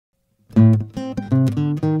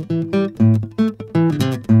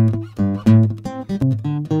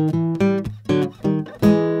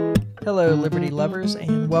listeners,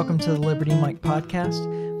 and welcome to the Liberty Mike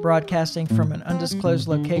podcast, broadcasting from an undisclosed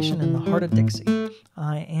location in the heart of Dixie.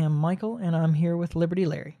 I am Michael, and I'm here with Liberty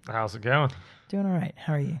Larry. How's it going? Doing all right.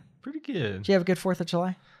 How are you? Pretty good. Did you have a good 4th of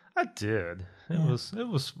July? I did. It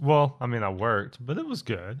was, well, I mean, I worked, but it was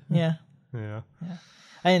good. Yeah. Yeah.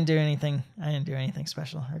 I didn't do anything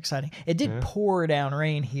special or exciting. It did pour down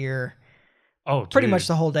rain here. Oh, pretty much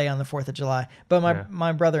the whole day on the 4th of July. But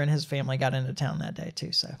my brother and his family got into town that day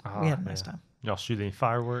too, so we had a nice time. Y'all shoot any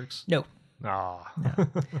fireworks? No. Oh.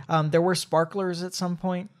 No. There were sparklers at some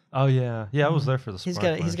point. Oh yeah, I was there for the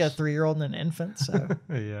sparklers. He's got a 3-year-old and an infant, so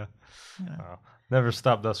yeah. Never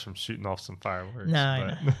stopped us from shooting off some fireworks. No,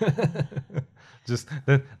 I know. Just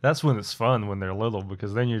that's when it's fun when they're little,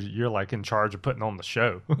 because then you're like in charge of putting on the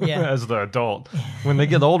show as the adult. When they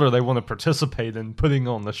get older, they want to participate in putting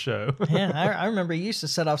on the show. Yeah, I remember you used to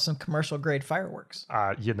set off some commercial grade fireworks.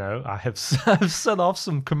 I've set off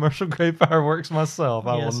some commercial grade fireworks myself.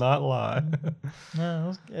 I will not lie.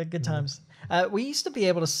 No, it was good times. We used to be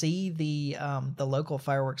able to see the local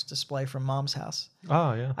fireworks display from Mom's house.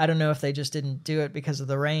 Oh yeah. I don't know if they just didn't do it because of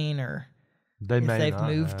the rain, or if they've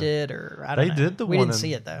moved it, or I don't know. We didn't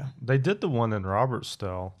see it though. They did the one in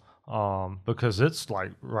Robertsdale, because it's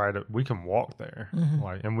like we can walk there,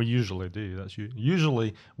 and we usually do. That's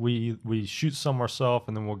usually we shoot some ourselves,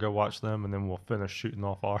 and then we'll go watch them, and then we'll finish shooting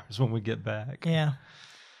off ours when we get back. Yeah.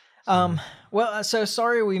 So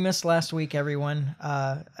sorry we missed last week, everyone.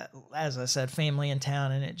 As I said, family in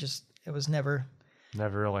town, and it was never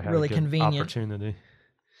really had a good convenient opportunity.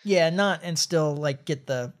 Yeah, still like get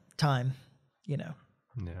the time,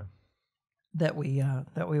 that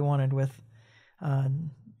we wanted with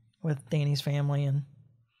Danny's family and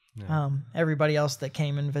everybody else that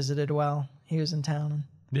came and visited while he was in town.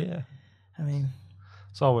 Yeah, I mean,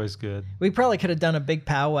 it's always good. We probably could have done a big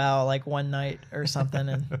powwow like one night or something,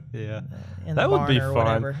 and that would be fun.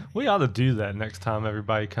 Whatever. We ought to do that next time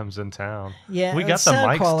everybody comes in town. Yeah, we got the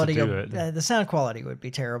mics to do it. The sound quality would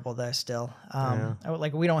be terrible though. Still,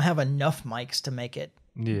 like we don't have enough mics to make it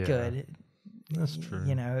good. That's true.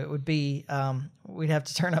 It would be we'd have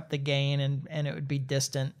to turn up the gain, and it would be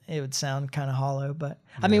distant. It would sound kind of hollow, but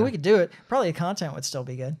I mean, we could do it. Probably the content would still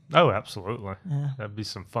be good. Oh, absolutely. Yeah. That'd be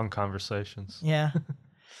some fun conversations. Yeah.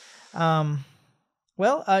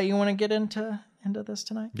 Well, you want to get into this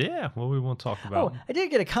tonight? Yeah. What we want to talk about? Oh, I did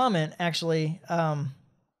get a comment actually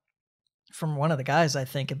from one of the guys, I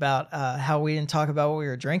think, about how we didn't talk about what we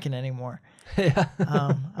were drinking anymore. Yeah.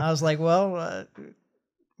 I was like, well,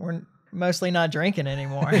 we're mostly not drinking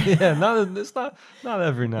anymore. Yeah, it's not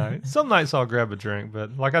every night. Some nights I'll grab a drink,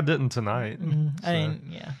 but like I didn't tonight.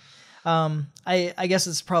 I guess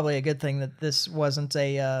it's probably a good thing that this wasn't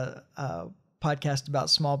a podcast about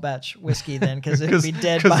small batch whiskey then, because it would be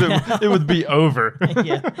dead by now. It would be over.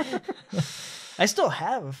 Yeah. I still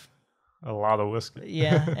have a lot of whiskey.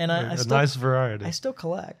 Yeah, and I still, nice variety. I still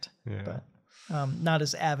collect. Yeah. But not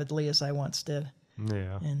as avidly as I once did.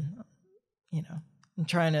 Yeah. And I'm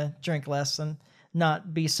trying to drink less and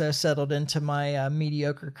not be so settled into my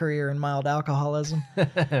mediocre career in mild alcoholism.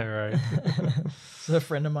 Right. So a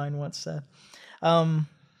friend of mine once said. All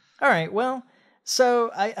right. Well, so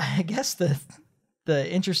I guess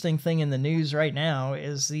the interesting thing in the news right now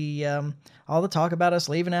is all the talk about us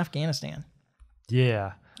leaving Afghanistan.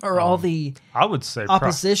 Yeah. Or all the I would say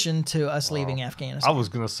opposition to us leaving Afghanistan. I was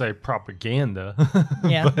going to say propaganda.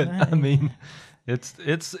 Yeah. But I mean, it's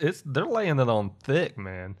they're laying it on thick,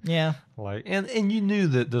 man. Yeah. Like and you knew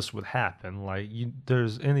that this would happen. Like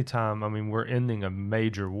there's any time, I mean, we're ending a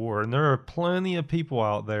major war, and there are plenty of people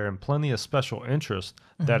out there and plenty of special interests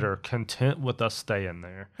that are content with us staying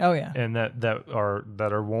there. Oh yeah. And that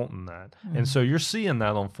are wanting that. And so you're seeing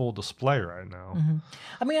that on full display right now.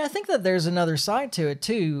 I mean, I think that there's another side to it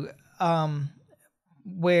too,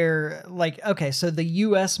 where so the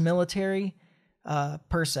US military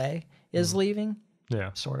per se is leaving.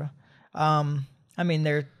 Yeah. Sort of. I mean,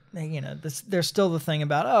 there's still the thing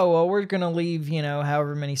about, we're going to leave,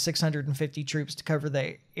 however many 650 troops to cover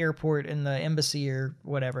the airport and the embassy or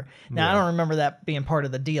whatever. Now, I don't remember that being part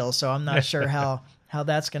of the deal, so I'm not sure how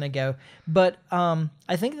that's going to go. But I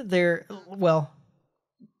think that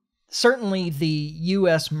certainly the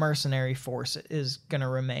U.S. mercenary force is going to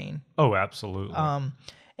remain. Oh, absolutely.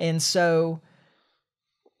 And so,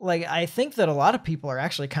 I think that a lot of people are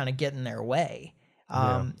actually kind of getting their way.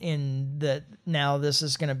 In that now this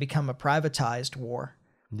is going to become a privatized war.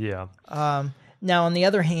 Yeah. Now, on the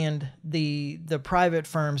other hand, the private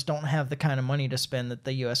firms don't have the kind of money to spend that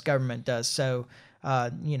the U.S. government does. So,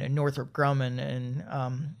 Northrop Grumman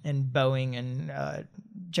and Boeing and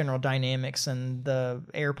General Dynamics and the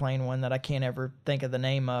airplane one that I can't ever think of the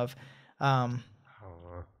name of.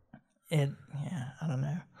 I don't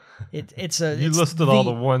know. It's a. You listed all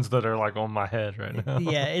the ones that are like on my head right now.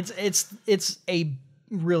 Yeah, it's a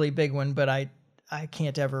really big one, but I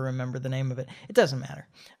can't ever remember the name of it. It doesn't matter.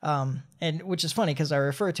 And which is funny because I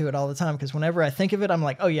refer to it all the time because whenever I think of it, I'm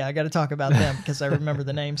like, oh yeah, I got to talk about them because I remember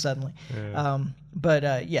the name suddenly. Yeah. But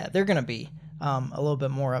they're going to be a little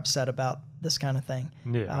bit more upset about this kind of thing.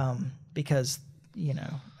 Yeah. Because,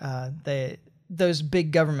 those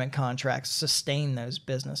big government contracts sustain those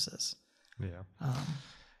businesses. Yeah.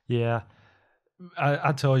 Yeah.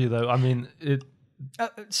 I tell you though, I mean,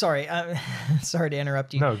 sorry to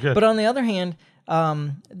interrupt you. No, good. But on the other hand,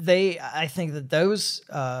 I think that those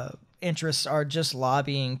interests are just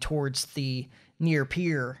lobbying towards the near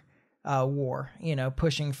peer war,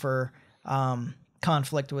 pushing for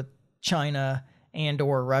conflict with China and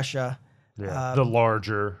or Russia. Yeah, the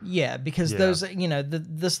larger. Yeah, because those,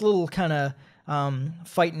 this little kind of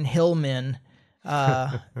fighting hillmen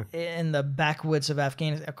in the backwoods of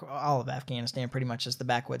Afghanistan, all of Afghanistan pretty much is the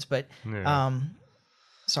backwoods, but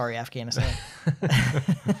sorry, Afghanistan.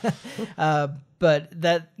 But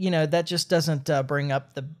that, that just doesn't bring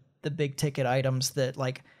up the big ticket items that,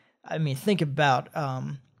 like, I mean, think about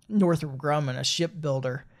Northrop Grumman, a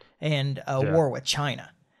shipbuilder, and a war with China.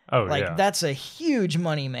 Oh, that's a huge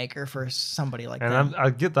money maker for somebody like that. And I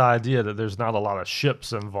get the idea that there's not a lot of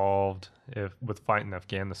ships involved with fighting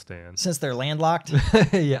Afghanistan. Since they're landlocked?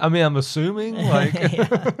 Yeah, I mean, I'm assuming. Like,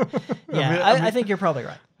 I think you're probably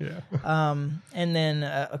right. Yeah. And then,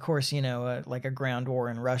 of course, like a ground war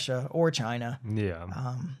in Russia or China. Yeah.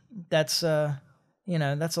 That's,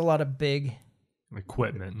 that's a lot of big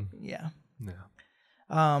equipment. Yeah. Yeah.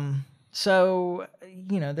 So,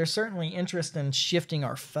 there's certainly interest in shifting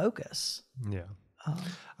our focus. Yeah.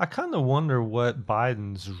 I kind of wonder what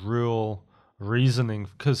Biden's real reasoning,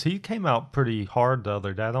 because he came out pretty hard the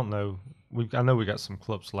other day. I don't know. I know we got some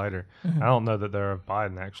clips later. Mm-hmm. I don't know that they're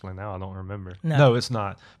Biden actually now. I don't remember. No, it's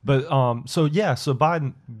not. But so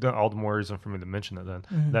Biden, all the more reason for me to mention it then,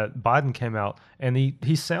 that Biden came out and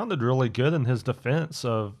he sounded really good in his defense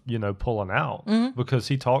of, pulling out, because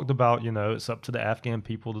he talked about, it's up to the Afghan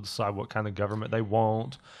people to decide what kind of government they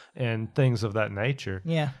want and things of that nature.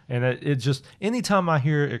 Yeah. And it just, anytime I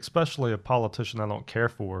hear, especially a politician I don't care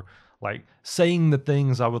for, like saying the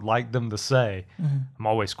things I would like them to say, I'm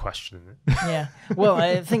always questioning it. Yeah. Well,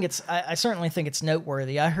 I certainly think it's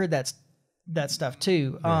noteworthy. I heard that stuff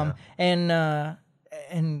too. Yeah. And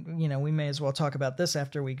we may as well talk about this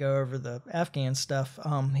after we go over the Afghan stuff.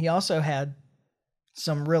 He also had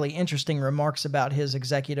some really interesting remarks about his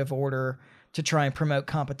executive order to try and promote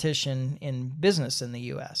competition in business in the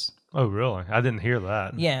U.S. Oh, really? I didn't hear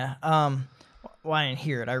that. Yeah. Well, I didn't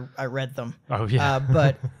hear it. I read them. Oh, yeah.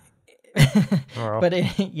 But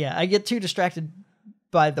I get too distracted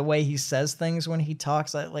by the way he says things when he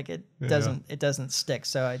talks. It doesn't stick.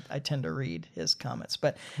 So I tend to read his comments.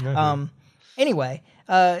 But anyway,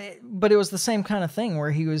 but it was the same kind of thing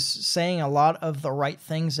where he was saying a lot of the right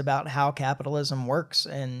things about how capitalism works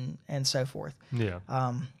and so forth. Yeah.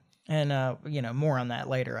 More on that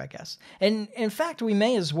later, I guess. And in fact, we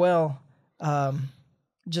may as well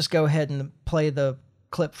just go ahead and play the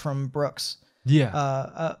clip from Brooks.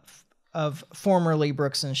 Yeah. Of formerly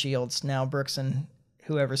Brooks and Shields, now Brooks and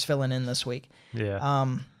whoever's filling in this week.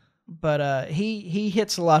 Yeah. But he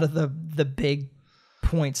hits a lot of the big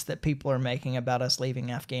points that people are making about us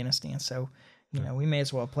leaving Afghanistan. So, we may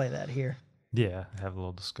as well play that here. Yeah, have a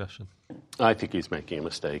little discussion. I think he's making a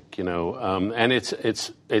mistake, and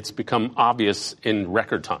it's become obvious in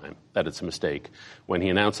record time that it's a mistake. When he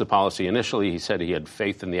announced the policy initially, he said he had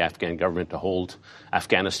faith in the Afghan government to hold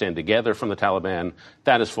Afghanistan together from the Taliban.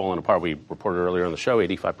 That has fallen apart. We reported earlier on the show,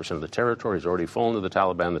 85% of the territory has already fallen to the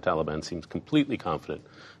Taliban. The Taliban seems completely confident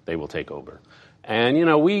they will take over. And,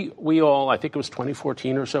 we all, I think it was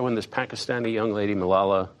 2014 or so, when this Pakistani young lady,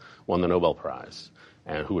 Malala, won the Nobel Prize,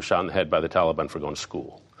 and who was shot in the head by the Taliban for going to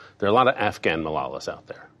school. There are a lot of Afghan Malalas out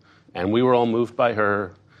there. And we were all moved by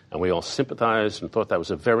her, and we all sympathized and thought that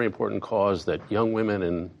was a very important cause, that young women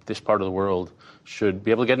in this part of the world should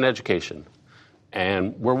be able to get an education.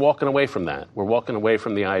 And we're walking away from that. We're walking away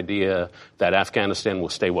from the idea that Afghanistan will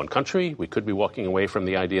stay one country. We could be walking away from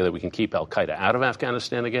the idea that we can keep al-Qaeda out of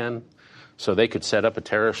Afghanistan again. So they could set up a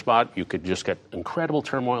terror spot. You could just get incredible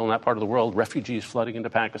turmoil in that part of the world, refugees flooding into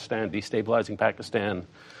Pakistan, destabilizing Pakistan.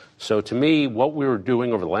 So to me, what we were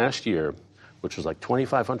doing over the last year, which was like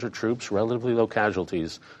 2,500 troops, relatively low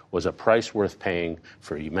casualties, was a price worth paying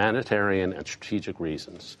for humanitarian and strategic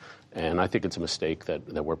reasons. And I think it's a mistake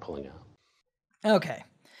that we're pulling out. Okay.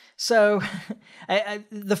 So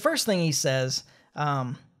the first thing he says,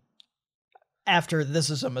 after this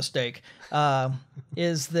is a mistake,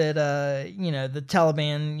 is that, the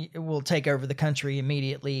Taliban will take over the country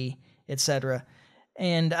immediately, etc.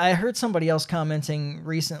 And I heard somebody else commenting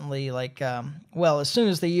recently, like, as soon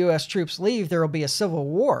as the U.S. troops leave, there will be a civil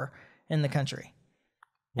war in the country.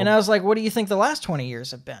 And I was like, what do you think the last 20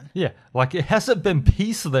 years have been? Yeah, like it hasn't been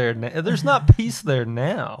peace there. There's not peace there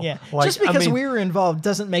now. Yeah, like, just because we were involved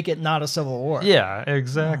doesn't make it not a civil war. Yeah,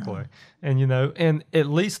 exactly. And, and at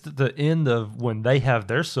least at the end of when they have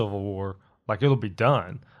their civil war, like it'll be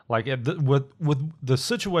done. Like with the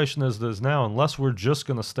situation as it is now, unless we're just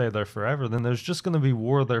going to stay there forever, then there's just going to be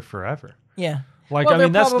war there forever. Yeah. Like, there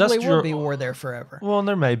that's will be war there forever. Well, and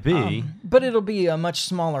there may be, but it'll be a much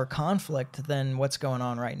smaller conflict than what's going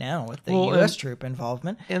on right now with the U.S. troop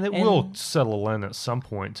involvement, and it will settle in at some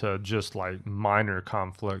point to just like minor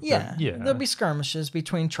conflict. Yeah, there'll be skirmishes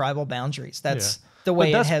between tribal boundaries. That's the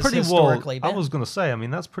way it has historically been. I was going to say,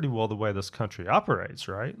 that's pretty well the way this country operates,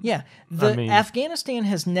 right? Yeah. Afghanistan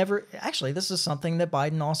has never... Actually, this is something that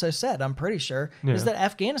Biden also said, I'm pretty sure, is that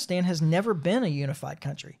Afghanistan has never been a unified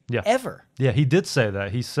country. Yeah. Ever. Yeah, he did say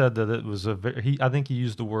that. He said that it was I think he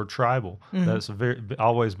used the word tribal. Mm-hmm. That it's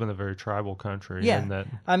always been a very tribal country. Yeah. And that,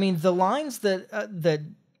 the lines that...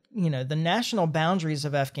 the national boundaries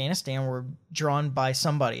of Afghanistan were drawn by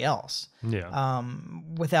somebody else. Yeah.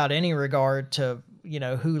 Without any regard to,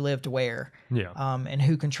 who lived where. Yeah. And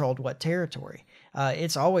who controlled what territory.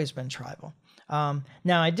 It's always been tribal.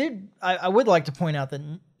 Now, I would like to point out that,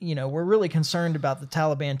 we're really concerned about the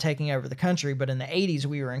Taliban taking over the country, but in the 80s,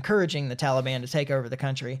 we were encouraging the Taliban to take over the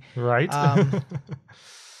country. Right.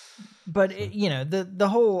 But, the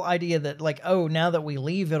whole idea that, like, now that we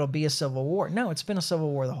leave, it'll be a civil war. No, it's been a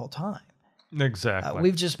civil war the whole time. Exactly.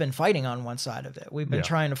 We've just been fighting on one side of it. We've been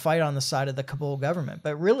trying to fight on the side of the Kabul government.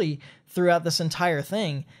 But really, throughout this entire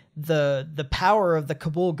thing, the power of the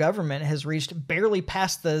Kabul government has reached barely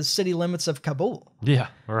past the city limits of Kabul. Yeah,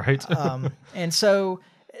 right. And so,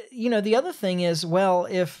 the other thing is,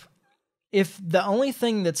 if the only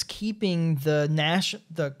thing that's keeping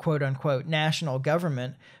the quote unquote national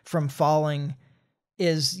government from falling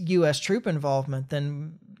is U.S. troop involvement,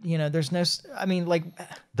 then there's no.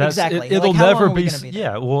 Exactly. It'll never be.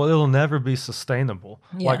 Yeah, well, it'll never be sustainable.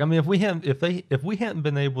 Yeah. Like, if we hadn't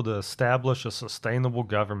been able to establish a sustainable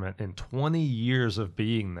government in 20 years of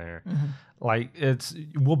being there, like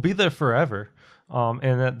we'll be there forever.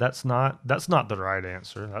 And that's not the right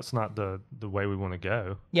answer. That's not the way we want to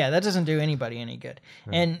go. Yeah, that doesn't do anybody any good.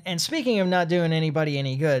 Yeah. And speaking of not doing anybody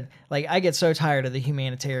any good, like I get so tired of the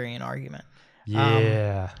humanitarian argument.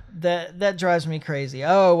 Yeah. That drives me crazy.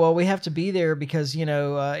 Oh, well, we have to be there because, in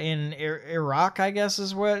Iraq, I guess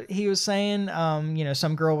is what he was saying.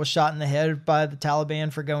 Some girl was shot in the head by the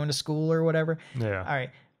Taliban for going to school or whatever. Yeah. All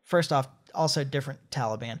right. First off, also different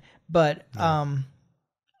Taliban. But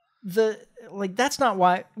that's not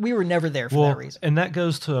why we were never there for that reason. And that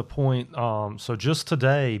goes to a point. So just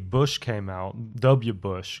today, Bush came out, W.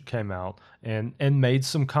 Bush came out and made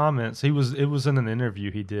some comments. It was in an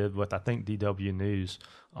interview he did with, I think, DW News.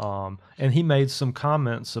 And he made some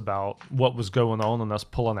comments about what was going on and us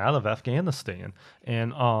pulling out of Afghanistan.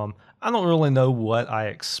 And I don't really know what I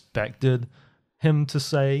expected him to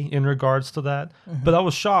say in regards to that, but I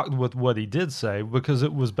was shocked with what he did say because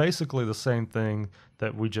it was basically the same thing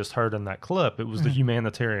that we just heard in that clip. It was the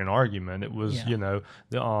humanitarian argument. It was, the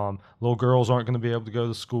little girls aren't going to be able to go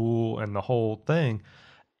to school and the whole thing.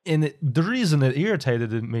 And the reason it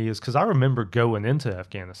irritated me is because I remember going into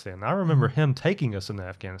Afghanistan. I remember him taking us into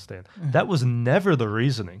Afghanistan. That was never the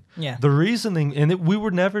reasoning. Yeah. The reasoning, and we were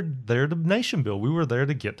never there to nation build. We were there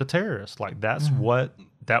to get the terrorists. Like that's what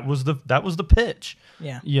that was the pitch.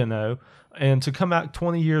 Yeah. And to come out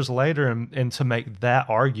 20 years later and to make that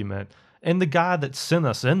argument, and the guy that sent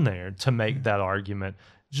us in there to make that argument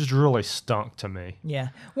just really stunk to me. Yeah.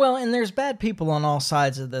 Well, and there's bad people on all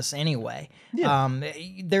sides of this anyway. Yeah.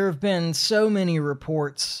 There have been so many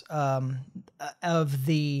reports of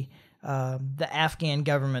the Afghan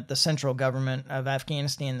government, the central government of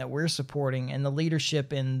Afghanistan that we're supporting, and the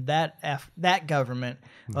leadership in that government,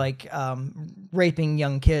 like raping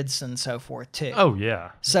young kids and so forth too. Oh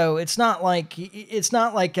yeah. So it's not like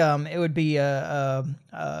it would be a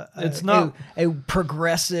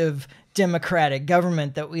progressive democratic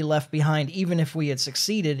government that we left behind, even if we had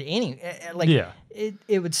succeeded.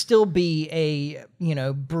 It would still be a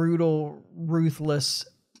brutal, ruthless,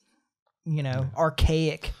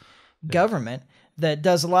 archaic government that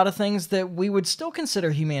does a lot of things that we would still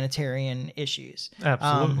consider humanitarian issues.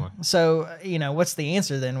 Absolutely. So, what's the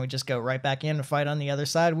answer then? We just go right back in to fight on the other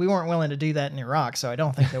side. We weren't willing to do that in Iraq, so I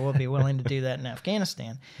don't think that we'll be willing to do that in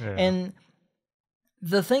Afghanistan. Yeah. And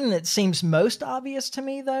The thing that seems most obvious to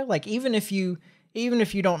me, though, like even if you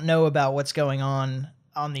don't know about what's going on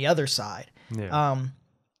the other side,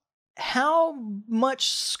 how much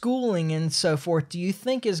schooling and so forth do you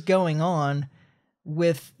think is going on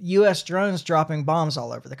with U.S. drones dropping bombs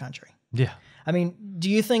all over the country? Yeah. I mean, do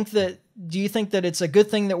you think that it's a good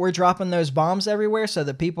thing that we're dropping those bombs everywhere so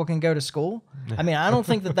that people can go to school? I mean, I don't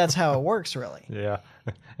think that that's how it works, really. Yeah.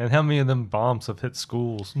 And how many of them bombs have hit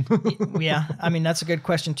schools? Yeah. I mean, that's a good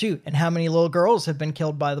question, too. And how many little girls have been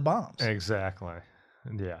killed by the bombs? Exactly.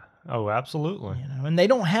 Yeah. Oh, absolutely. And they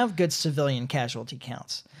don't have good civilian casualty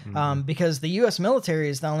counts because the U.S. military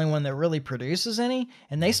is the only one that really produces any,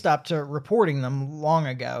 and they stopped reporting them long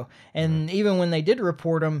ago. And even when they did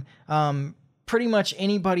report them, pretty much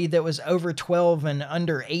anybody that was over 12 and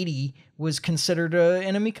under 80 was considered an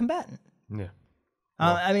enemy combatant. Yeah.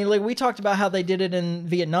 Well, I mean, like we talked about how they did it in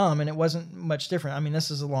Vietnam, and it wasn't much different. I mean,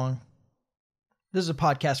 this is a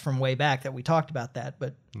podcast from way back that we talked about that,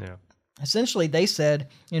 but yeah. Essentially, they said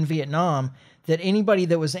in Vietnam that anybody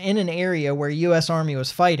that was in an area where U.S. Army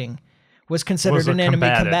was fighting was considered an enemy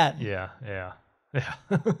combatant. Yeah.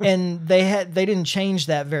 And they didn't change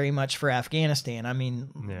that very much for Afghanistan. I mean,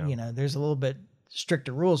 there's a little bit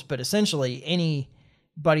stricter rules, but essentially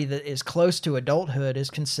anybody that is close to adulthood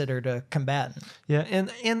is considered a combatant. Yeah,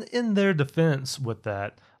 and in their defense with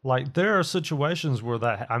that, like there are situations where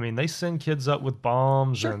they send kids up with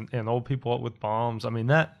bombs Sure. and old people up with bombs. I mean,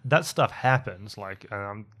 that stuff happens. Like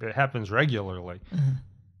it happens regularly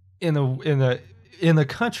in a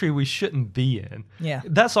country we shouldn't be in. Yeah.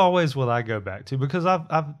 That's always what I go back to because I've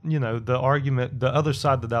the other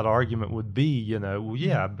side of that argument would be,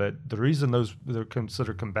 but the reason they're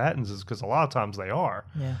considered combatants is because a lot of times they are.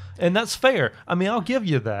 Yeah. And that's fair. I mean, I'll give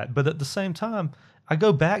you that, but at the same time, I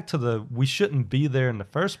go back to we shouldn't be there in the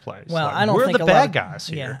first place. Well, like, I don't we're think the a bad lot of, guys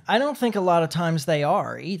here. Yeah, I don't think a lot of times they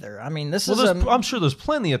are either. I mean, I'm sure there's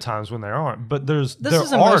plenty of times when they aren't, but there is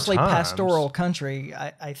a mostly times. pastoral country,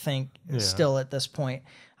 I think, still at this point.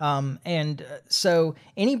 And so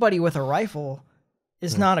anybody with a rifle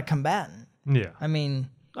is not a combatant. Yeah. I mean...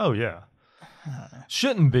 Oh, yeah.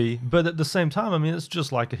 Shouldn't be, but at the same time, I mean, it's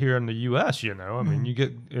just like here in the U.S., I mean,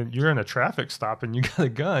 you're in a traffic stop and you got a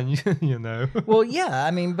gun, Well, yeah,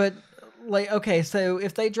 I mean, but like, okay, so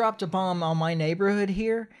if they dropped a bomb on my neighborhood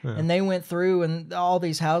here and they went through and all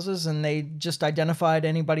these houses and they just identified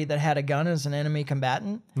anybody that had a gun as an enemy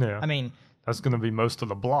combatant, I mean... That's going to be most of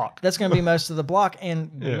the block. That's going to be most of the block,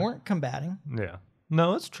 and we weren't combating. Yeah.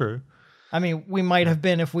 No, it's true. I mean, we might have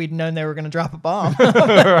been if we'd known they were going to drop a bomb.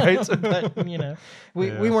 Right. But,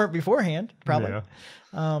 we weren't beforehand, probably.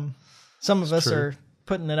 Yeah. Some of us are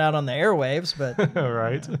putting it out on the airwaves, but...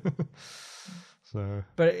 Right. So.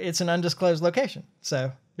 But it's an undisclosed location,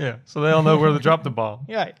 so... Yeah, so they all know where to drop the bomb.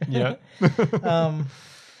 Right. Yeah.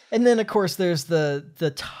 And then, of course, there's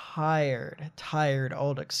the tired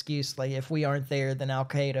old excuse, like, if we aren't there, then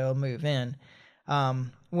Al-Qaeda will move in.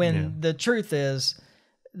 When the truth is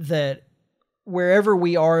that wherever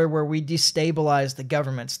we are, where we destabilize the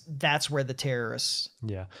governments, that's where the terrorists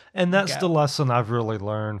and that's the lesson I've really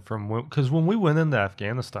learned from because when we went into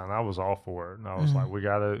Afghanistan, I was all for it, and I was like,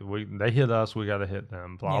 they hit us, we gotta hit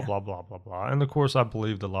them, blah blah blah blah blah. And of course, I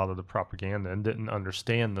believed a lot of the propaganda and didn't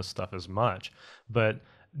understand this stuff as much, but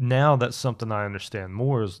now that's something I understand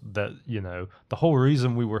more is that, the whole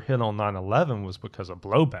reason we were hit on 9/11 was because of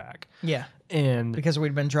blowback. Yeah. And because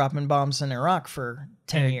we'd been dropping bombs in Iraq for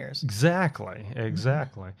 10 years. Exactly.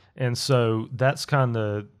 And so that's kind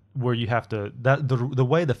of where you have to, the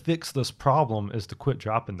way to fix this problem is to quit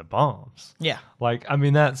dropping the bombs. Yeah. Like,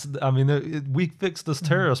 we fix this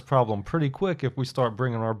terrorist problem pretty quick if we start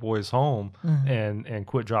bringing our boys home and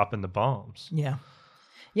quit dropping the bombs. Yeah.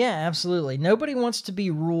 Yeah, absolutely. Nobody wants to be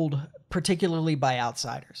ruled, particularly by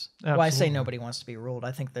outsiders. Absolutely. Well, I say nobody wants to be ruled.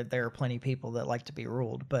 I think that there are plenty of people that like to be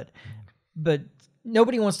ruled, but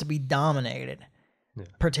nobody wants to be dominated,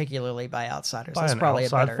 particularly by outsiders. That's probably a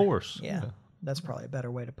better force. Yeah, that's probably a better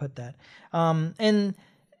way to put that. And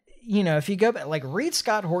if you go back, like read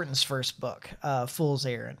Scott Horton's first book, Fool's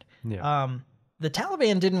Errand. Yeah. The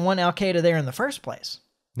Taliban didn't want Al-Qaeda there in the first place.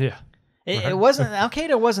 Yeah. It wasn't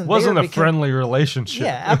Al-Qaeda wasn't a friendly relationship.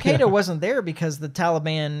 Yeah, Al-Qaeda wasn't there because the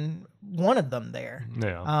Taliban wanted them there.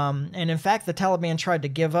 Yeah. And in fact, the Taliban tried to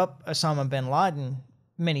give up Osama bin Laden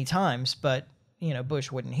many times, but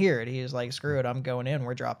Bush wouldn't hear it. He was like, "Screw it, I'm going in.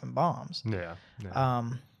 We're dropping bombs." Yeah.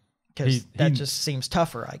 Because that just seems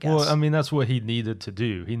tougher, I guess. Well, I mean, that's what he needed to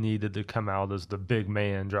do. He needed to come out as the big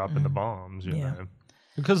man dropping the bombs. You know.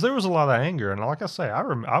 Because there was a lot of anger, and like I say, I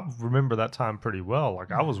remember that time pretty well.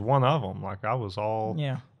 Like I was one of them. Like I was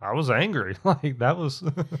I was angry. Like that was.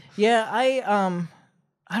 Yeah,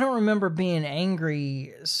 I don't remember being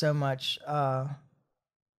angry so much. I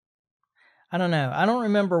don't know. I don't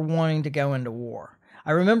remember wanting to go into war.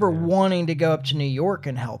 I remember wanting to go up to New York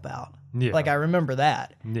and help out. Yeah. Like, I remember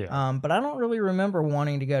that. Yeah. But I don't really remember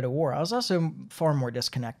wanting to go to war. I was also far more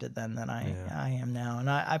disconnected then than I am now. And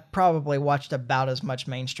I probably watched about as much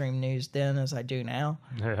mainstream news then as I do now.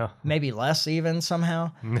 Yeah. Maybe less even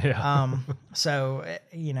somehow. Yeah. So,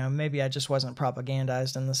 maybe I just wasn't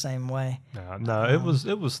propagandized in the same way. No, it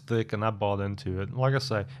was thick, and I bought into it. Like I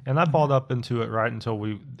say, and I bought up into it right until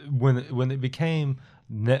when it became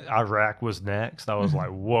Iraq was next. I was like,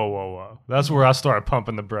 whoa. That's where I started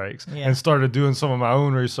pumping the brakes and started doing some of my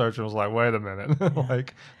own research. And was like, wait a minute,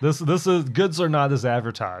 like this is goods are not as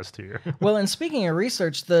advertised here. Well, and speaking of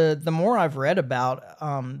research, the more I've read about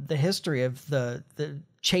the history of the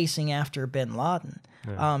chasing after bin Laden,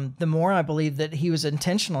 the more I believe that he was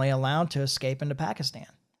intentionally allowed to escape into Pakistan.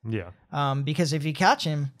 Yeah. Because if you catch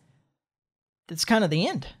him, it's kind of the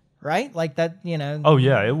end. Right? Like that, Oh,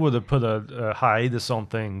 yeah. It would have put a hiatus on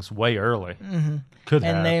things way early. Mm-hmm. Could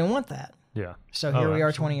have. And they didn't want that. Yeah. So here we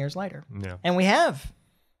are 20 years later. Yeah. And we have,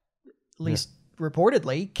 at least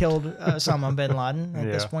reportedly, killed Osama bin Laden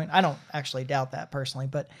at this point. I don't actually doubt that personally,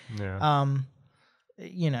 but,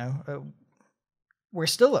 we're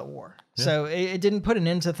still at war. Yeah. So it didn't put an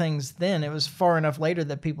end to things then. It was far enough later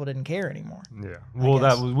that people didn't care anymore. Yeah.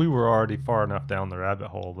 Well, we were already far enough down the rabbit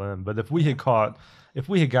hole then. But if we had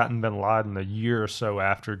gotten bin Laden a year or so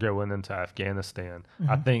after going into Afghanistan,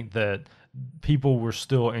 I think that people were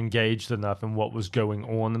still engaged enough in what was going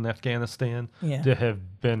on in Afghanistan to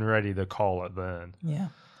have been ready to call it then. Yeah.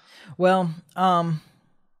 Well,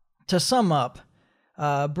 to sum up,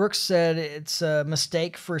 Brooks said it's a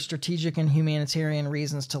mistake for strategic and humanitarian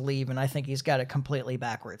reasons to leave, and I think he's got it completely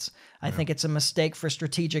backwards. I think it's a mistake for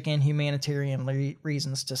strategic and humanitarian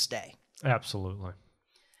reasons to stay. Absolutely.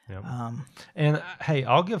 Yep. And hey,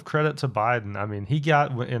 I'll give credit to Biden. I mean, he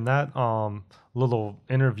got in that little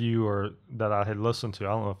interview that I had listened to. I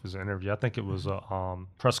don't know if it was an interview. I think it was a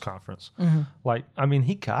press conference. Mm-hmm. Like, I mean,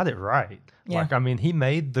 he got it right. Yeah. Like, I mean, he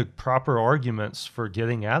made the proper arguments for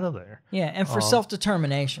getting out of there. Yeah, and for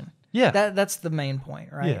self-determination. Yeah. That's the main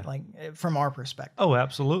point, right? Yeah. Like, from our perspective. Oh,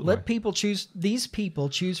 absolutely. Let people choose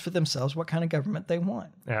for themselves what kind of government they want.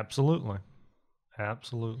 Absolutely.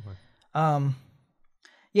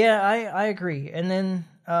 Yeah, I agree. And then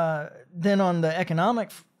on the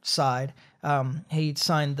economic side, he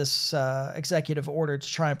signed this executive order to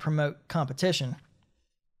try and promote competition.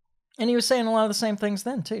 And he was saying a lot of the same things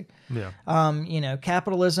then, too. Yeah.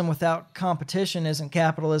 Capitalism without competition isn't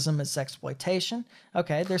capitalism, it's exploitation.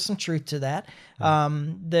 Okay, there's some truth to that.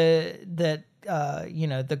 The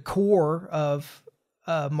core of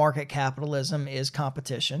market capitalism is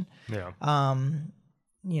competition. Yeah.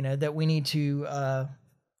 That we need to...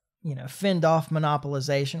 fend off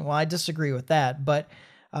monopolization. Well, I disagree with that, but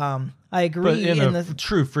I agree. But in a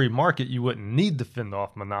true free market, you wouldn't need to fend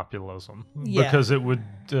off monopolism because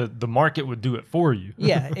the market would do it for you.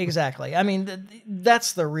 Yeah, exactly. I mean,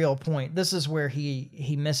 that's the real point. This is where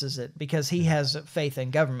he misses it because he has faith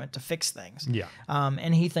in government to fix things. Yeah.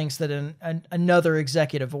 And he thinks that another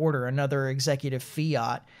executive order, another executive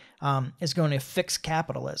fiat is going to fix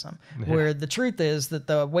capitalism, where the truth is that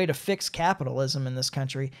the way to fix capitalism in this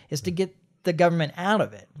country is to get the government out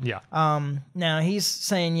of it. Yeah. Now he's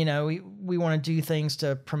saying, we want to do things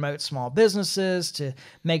to promote small businesses, to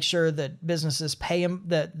make sure that businesses pay them,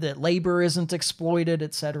 that labor isn't exploited,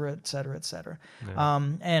 et cetera, et cetera, et cetera. Yeah.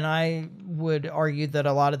 And I would argue that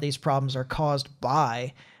a lot of these problems are caused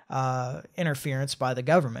by interference by the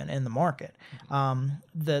government in the market.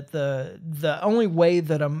 That the only way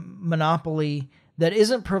that a monopoly that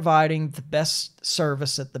isn't providing the best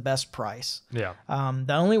service at the best price. Yeah.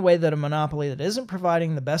 The only way that a monopoly that isn't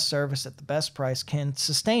providing the best service at the best price can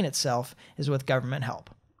sustain itself is with government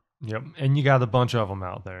help. Yep. And you got a bunch of them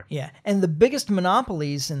out there. Yeah. And the biggest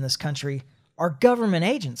monopolies in this country are government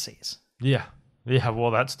agencies. Yeah. Yeah.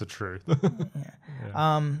 Well, that's the truth.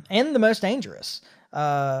 Yeah. And the most dangerous.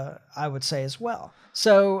 I would say as well.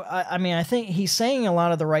 So, I think he's saying a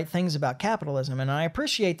lot of the right things about capitalism, and I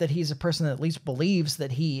appreciate that he's a person that at least believes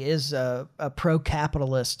that he is a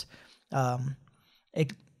pro-capitalist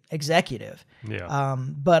executive. Yeah.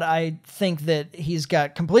 But I think that he's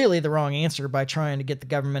got completely the wrong answer by trying to get the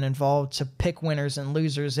government involved to pick winners and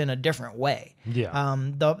losers in a different way. Yeah.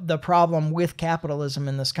 The problem with capitalism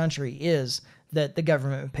in this country is that the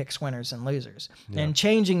government picks winners and losers. Yeah. And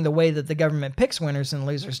changing the way that the government picks winners and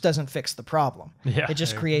losers doesn't fix the problem. Yeah. It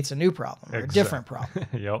just creates a new problem or a different problem.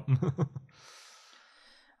 Yep.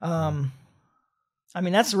 I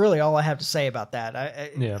mean, that's really all I have to say about that.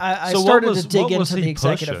 I So started to dig into the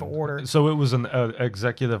executive pushing? order. So it was an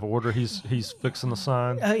executive order he's fixing to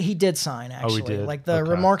sign? He did sign, actually. Oh, he did? Like, the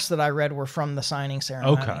remarks that I read were from the signing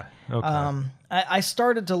ceremony. Okay. I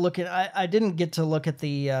started to look at... I didn't get to look at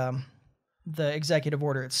the executive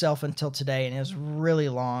order itself until today, and it was really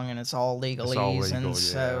long, and it's all legalese. And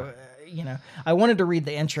so, I wanted to read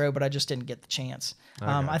the intro, but I just didn't get the chance.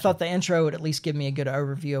 I thought the intro would at least give me a good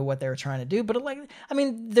overview of what they were trying to do. But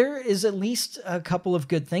there is at least a couple of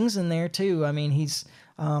good things in there too. I mean, he's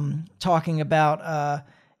talking about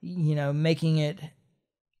making it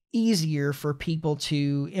easier for people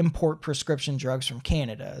to import prescription drugs from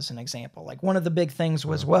Canada, as an example. Like, one of the big things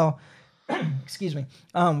was, excuse me,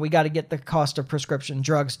 we got to get the cost of prescription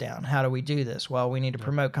drugs down. How do we do this? Well, we need to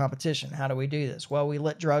promote competition. How do we do this? Well, we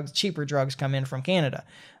let cheaper drugs come in from Canada.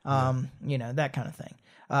 That kind of thing.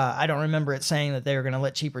 I don't remember it saying that they were going to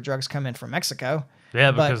let cheaper drugs come in from Mexico.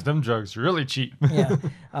 Yeah, because them drugs are really cheap. Yeah.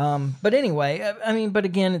 But anyway, but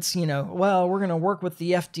again, it's, we're going to work with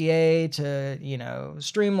the FDA to,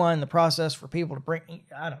 streamline the process for people to bring,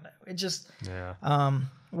 I don't know. It just,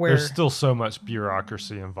 there's still so much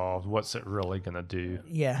bureaucracy involved. What's it really going to do?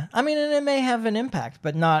 Yeah. I mean, and it may have an impact,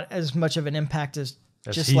 but not as much of an impact as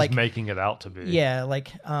just he's like making it out to be. Yeah.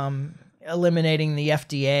 Like, eliminating the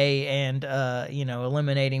FDA and,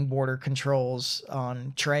 eliminating border controls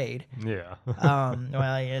on trade. Yeah.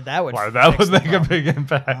 That would, that would make a big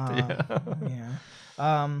impact.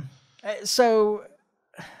 So,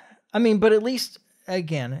 but at least,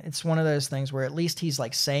 again, it's one of those things where at least he's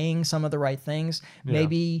like saying some of the right things.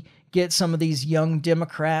 Maybe get some of these young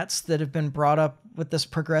Democrats that have been brought up with this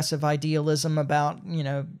progressive idealism about,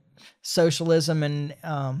 socialism and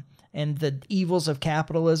the evils of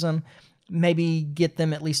capitalism. Maybe get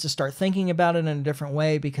them at least to start thinking about it in a different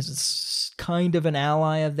way, because it's kind of an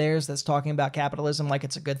ally of theirs that's talking about capitalism like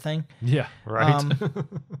it's a good thing. Yeah, right.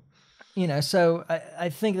 So I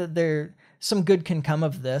think that some good can come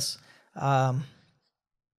of this. I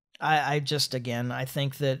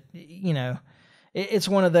think that, it's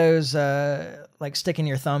one of those, like sticking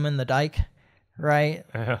your thumb in the dike, right?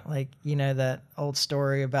 Yeah. Like, that old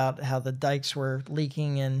story about how the dikes were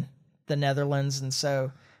leaking in the Netherlands. And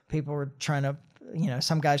so people were trying to,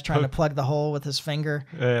 some guy's trying to plug the hole with his finger.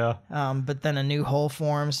 Yeah. But then a new hole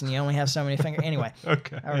forms and you only have so many fingers. Anyway.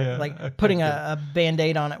 Okay. Like putting a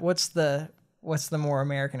Band-Aid on it. What's the more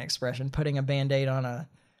American expression? Putting a Band-Aid on a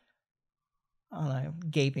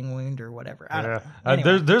gaping wound or whatever. I don't know.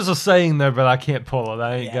 Anyway. There's a saying there, but I can't pull it.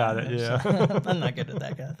 I ain't got it. Yeah. I'm not good at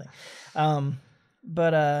that kind of thing.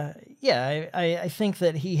 I think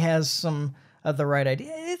that he has some of the right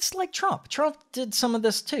idea. It's like Trump. Trump did some of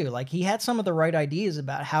this too. Like, he had some of the right ideas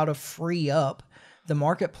about how to free up the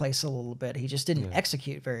marketplace a little bit. He just didn't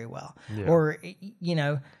execute very well. Yeah.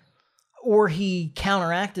 Or he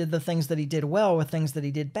counteracted the things that he did well with things that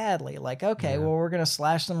he did badly. Like, okay, well, we're going to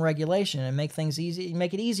slash some regulation and make things easy,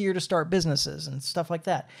 make it easier to start businesses and stuff like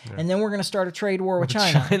that. Yeah. And then we're going to start a trade war with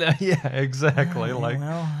China. Yeah, exactly.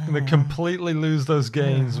 They completely lose those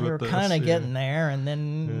gains with this. We were kind of getting there, and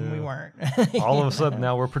then we weren't. All of a sudden,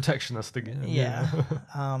 now we're protectionist again. Yeah.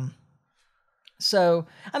 So,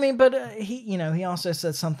 but he also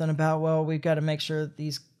said something about, well, we've got to make sure that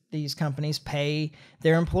these companies pay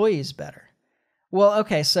their employees better. Well,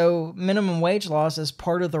 okay, so minimum wage laws is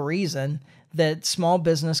part of the reason that small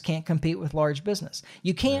business can't compete with large business.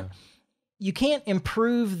 You can't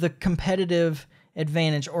improve the competitive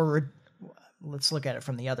advantage, or let's look at it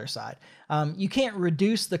from the other side. You can't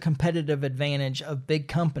reduce the competitive advantage of big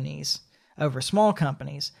companies over small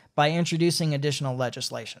companies by introducing additional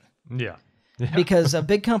legislation. Yeah. Because a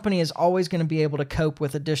big company is always going to be able to cope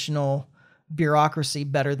with additional bureaucracy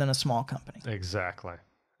better than a small company. Exactly.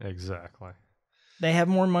 They have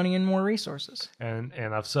more money and more resources. And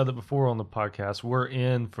I've said it before on the podcast, we're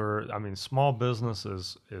in for, small business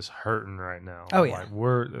is hurting right now. Oh, yeah.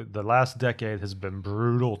 The last decade has been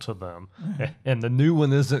brutal to them. Mm-hmm. And the new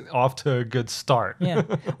one isn't off to a good start. Yeah.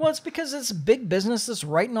 Well, it's because it's big business that's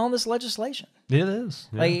writing all this legislation. It is.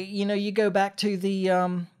 Yeah. Like, you go back to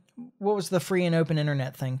the, what was the free and open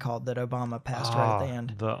internet thing called that Obama passed right at the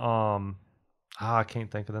end? I can't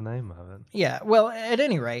think of the name of it. Yeah, well, at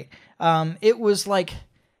any rate, it was like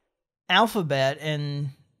Alphabet and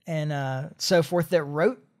so forth that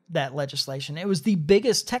wrote that legislation. It was the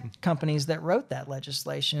biggest tech companies that wrote that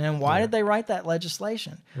legislation. And why did they write that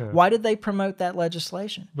legislation? Yeah. Why did they promote that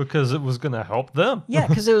legislation? Because it was going to help them. Yeah,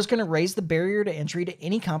 because it was going to raise the barrier to entry to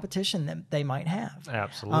any competition that they might have.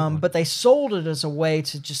 Absolutely. But they sold it as a way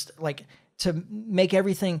to just to make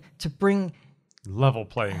everything, to bring level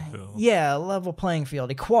playing field. Yeah, level playing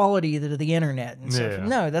field, equality to the internet and stuff. Yeah.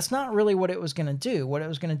 No, that's not really what it was going to do. What it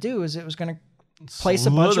was going to do is it was going to place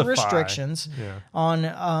a bunch of restrictions on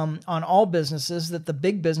all businesses that the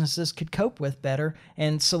big businesses could cope with better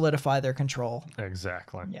and solidify their control.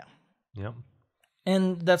 Exactly. Yeah. Yep.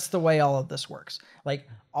 And that's the way all of this works. Like,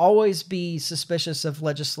 always be suspicious of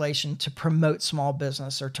legislation to promote small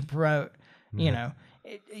business or to promote,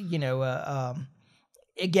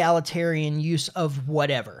 egalitarian use of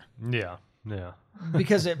whatever. Yeah. Yeah.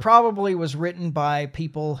 Because it probably was written by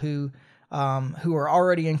people who are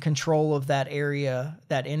already in control of that area,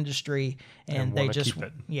 that industry, and they just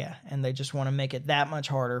and they just want to make it that much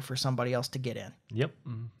harder for somebody else to get in. Yep.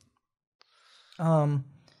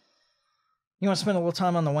 You want to spend a little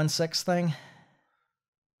time on the 1/6 thing?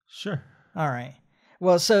 Sure. All right.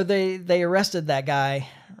 Well, so they arrested that guy,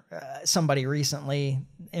 somebody recently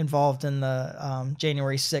involved in the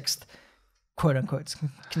January 6th, quote unquote,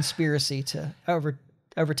 conspiracy to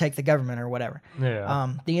overtake the government or whatever.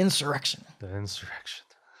 Yeah. The insurrection. The insurrection.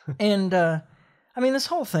 And I mean, this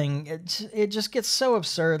whole thing, it just gets so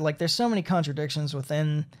absurd. Like, there's so many contradictions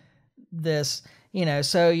within this.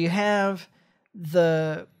 So you have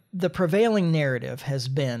the prevailing narrative has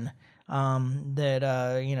been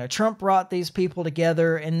that Trump brought these people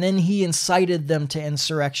together and then he incited them to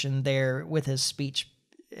insurrection there with his speech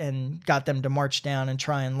and got them to march down and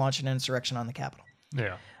try and launch an insurrection on the Capitol.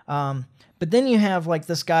 Yeah. But then you have like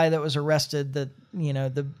this guy that was arrested that,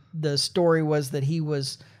 the story was that he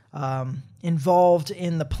was involved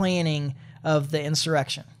in the planning of the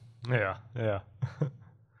insurrection. Yeah. Yeah.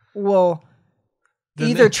 Well,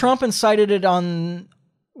 either Trump incited it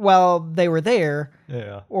while they were there,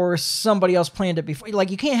 or somebody else planned it before. Like,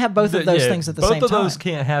 you can't have both of those things at the same time. Both of those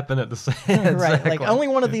can't happen at the same time. Right. Exactly. Like, only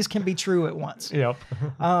one of these can be true at once. Yep.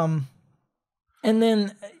 And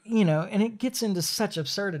then, and it gets into such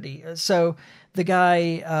absurdity. So the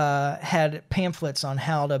guy had pamphlets on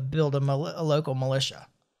how to build a local militia.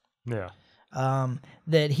 Yeah.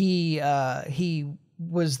 That he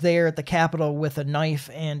was there at the Capitol with a knife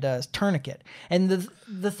and a tourniquet. And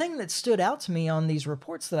the thing that stood out to me on these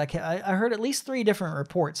reports that I heard at least 3 different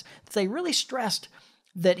reports, that they really stressed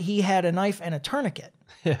that he had a knife and a tourniquet.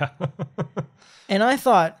 Yeah. And I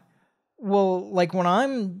thought, well, like when I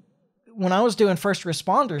was doing first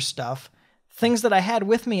responder stuff, things that I had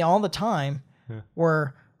with me all the time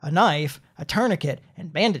were a knife, a tourniquet,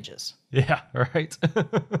 and bandages. Yeah, right.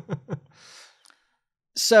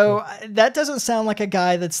 So that doesn't sound like a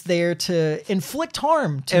guy that's there to inflict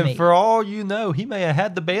harm to me. And for all you know, he may have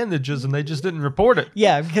had the bandages and they just didn't report it.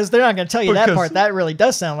 Yeah, because they're not going to tell you that part. That really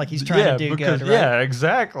does sound like he's trying to do good, right? Yeah,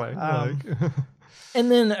 exactly.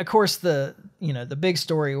 And then, of course, the big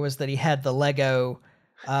story was that he had the Lego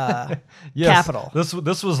Capitol.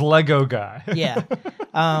 This was Lego guy. Yeah.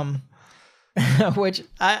 Which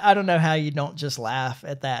I don't know how you don't just laugh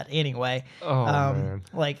at that anyway. Oh, man.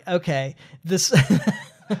 Like, okay, this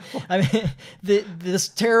I mean, this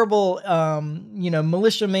terrible,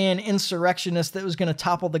 militiaman insurrectionist that was going to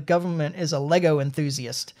topple the government is a Lego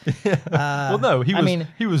enthusiast. Well, no,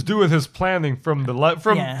 he was doing his planning from the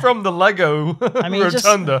Lego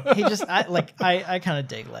rotunda. I kind of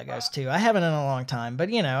dig Legos too. I haven't in a long time, but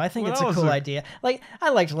I think it's a cool idea. Like,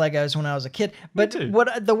 I liked Legos when I was a kid, but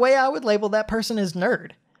the way I would label that person is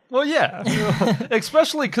nerd. Well, yeah,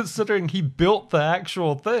 especially considering he built the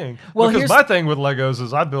actual thing. Well, because my thing with Legos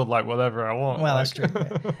is I build like whatever I want. Well, that's true.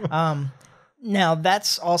 Now,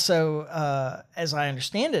 that's also, as I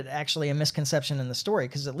understand it, actually a misconception in the story,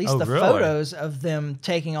 because at least photos of them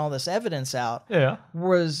taking all this evidence out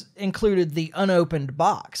was included the unopened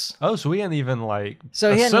box. Oh, so he hadn't even he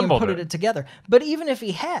hadn't even put it together. But even if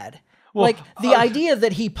he had. Well, the idea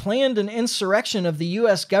that he planned an insurrection of the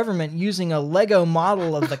U.S. government using a Lego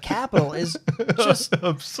model of the Capitol is just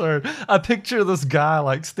absurd. I picture this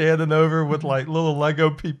guy standing over with little Lego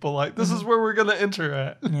people this is where we're going to enter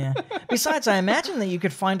at. Yeah. Besides, I imagine that you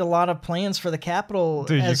could find a lot of plans for the Capitol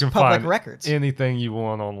as you can public find records. Anything you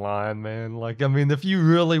want online, man. If you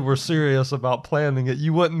really were serious about planning it,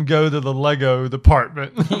 you wouldn't go to the Lego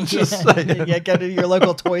department. I'm just saying. Yeah, go to your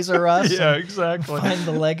local Toys R Us. Yeah, exactly. Find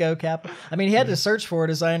the Lego Capitol. I mean, he had to search for it,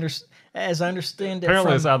 as I understand it.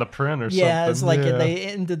 Apparently, it's out of print or something. Yeah, it's they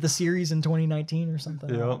ended the series in 2019 or something.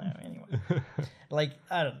 Yep. I don't know. Anyway,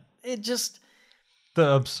 I don't. It just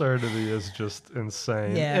the absurdity is just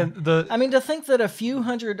insane. Yeah, and I mean, to think that a few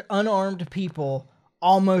hundred unarmed people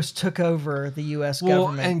almost took over the U.S.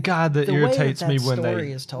 government. And God, that irritates me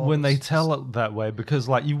when they tell it that way, because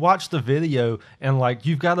like you watch the video and like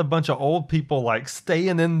you've got a bunch of old people like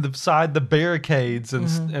staying inside the barricades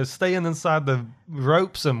and staying inside the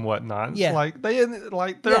ropes and whatnot. It's like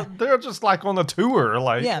they're just like on a tour.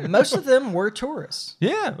 Like most of them were tourists.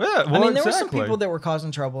 Well, I mean, there were some people that were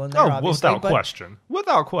causing trouble in there. Without question.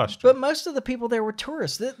 But most of the people there were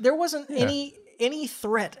tourists. There wasn't any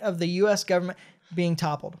threat of the U.S. government being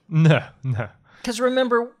toppled. No. Because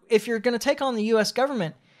remember, if you're going to take on the U.S.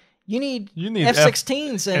 government, you need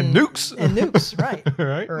F-16s and nukes. And nukes, right?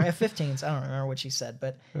 Right. Or F-15s. I don't remember what she said,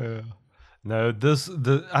 but... No,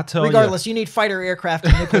 I tell you... Regardless, you need fighter aircraft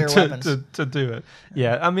and nuclear weapons. To do it.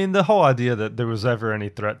 Yeah, I mean, the whole idea that there was ever any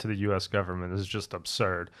threat to the U.S. government is just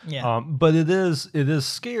absurd. Yeah. But it is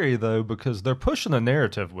scary, though, because they're pushing a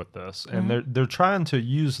narrative with this, and they're trying to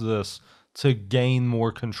use this to gain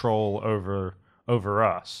more control over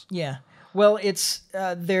us. Yeah. Well, it's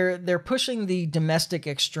they're pushing the domestic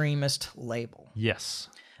extremist label. Yes.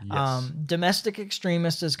 Domestic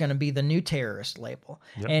extremist is going to be the new terrorist label,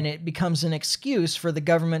 and it becomes an excuse for the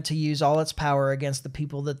government to use all its power against the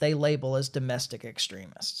people that they label as domestic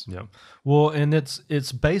extremists. Yep. Well, and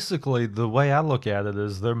it's basically, the way I look at it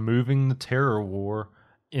is they're moving the terror war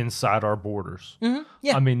inside our borders.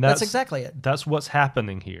 Yeah, I mean that's exactly it. That's what's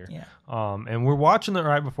happening here. Yeah. And we're watching it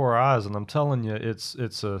right before our eyes, and I'm telling you, it's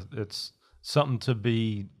something to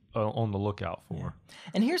be on the lookout for. Yeah.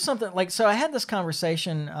 And here's something so I had this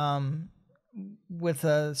conversation with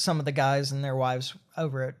some of the guys and their wives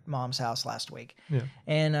over at Mom's house last week. Yeah.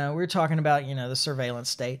 And we were talking about the surveillance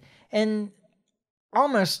state, and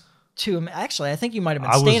almost to actually, I think you might have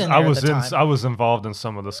been standing there at the time. I was involved in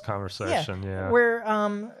some of this conversation. Yeah. Where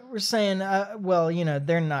we're saying,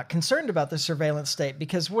 they're not concerned about the surveillance state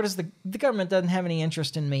because what is the government doesn't have any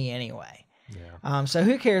interest in me anyway. Yeah. So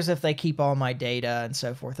who cares if they keep all my data and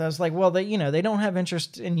so forth? I was like, well, they don't have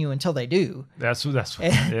interest in you until they do. That's exactly.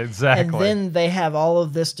 And then they have all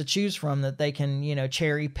of this to choose from that they can,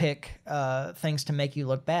 cherry pick things to make you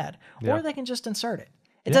look bad, or they can just insert it.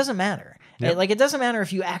 It doesn't matter. Yep. It doesn't matter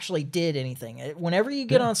if you actually did anything. Whenever you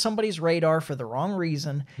get on somebody's radar for the wrong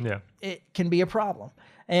reason, it can be a problem.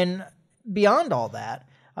 And beyond all that,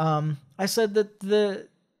 I said that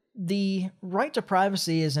the right to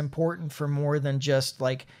privacy is important for more than just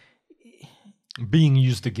being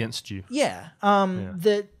used against you. Yeah.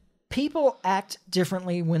 That people act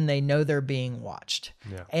differently when they know they're being watched.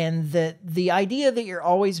 Yeah. And that the idea that you're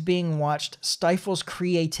always being watched stifles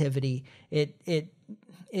creativity.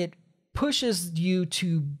 It pushes you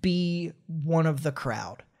to be one of the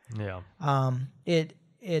crowd. Yeah. It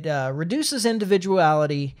reduces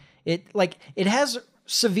individuality. It has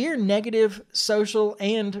severe negative social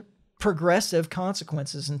and progressive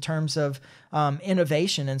consequences in terms of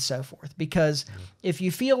innovation and so forth. Because if you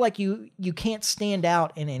feel like you can't stand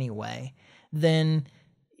out in any way, then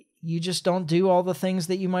you just don't do all the things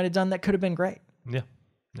that you might have done that could have been great. Yeah.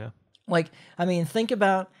 Yeah. Think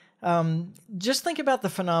about the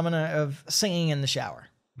phenomena of singing in the shower.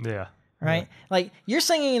 Yeah. Right? Yeah. You're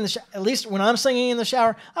singing in the shower. At least when I'm singing in the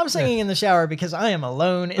shower, I'm singing in the shower because I am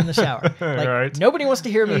alone in the shower. Right. Nobody wants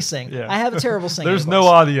to hear me sing. I have a terrible singing There's voice. no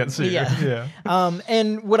audience here. Yeah.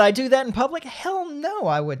 And would I do that in public? Hell no,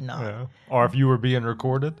 I would not. Yeah. Or if you were being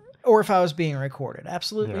recorded? Or if I was being recorded.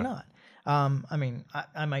 Absolutely not. I mean,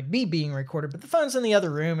 I might be being recorded, but the phone's in the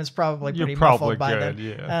other room. It's probably pretty muffled by then.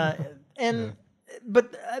 Yeah.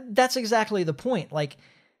 But that's exactly the point.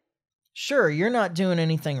 Sure, you're not doing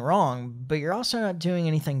anything wrong, but you're also not doing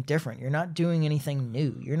anything different. You're not doing anything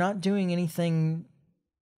new. You're not doing anything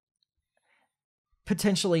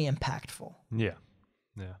potentially impactful. Yeah.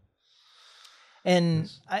 Yeah.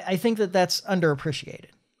 And I think that that's underappreciated.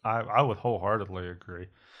 I would wholeheartedly agree.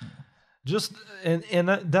 Just, and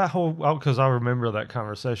that whole, because I remember that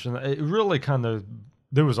conversation, it really kind of,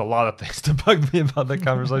 there was a lot of things to bug me about that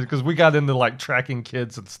conversation because we got into tracking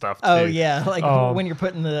kids and stuff too. Oh yeah, when you're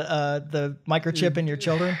putting the microchip in your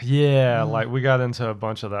children. Yeah, we got into a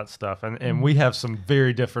bunch of that stuff, and we have some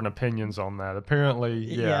very different opinions on that.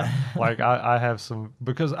 Apparently, I have some,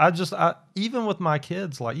 because I even with my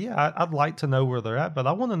kids, I'd like to know where they're at, but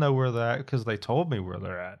I want to know where they're at because they told me where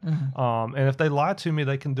they're at. Mm-hmm. And if they lie to me,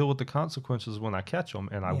 they can deal with the consequences when I catch them,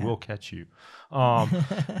 and I will catch you.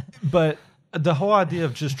 But the whole idea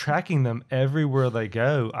of just tracking them everywhere they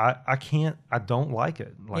go, I don't like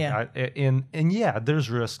it. There's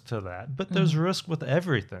risk to that, but there's risk with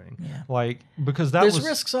everything. Yeah. Because there's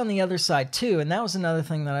risks on the other side too. And that was another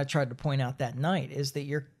thing that I tried to point out that night is that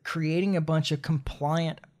you're creating a bunch of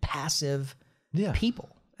compliant, passive people.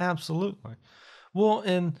 Absolutely. Well,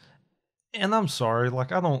 and And I'm sorry,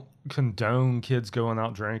 like, I don't condone kids going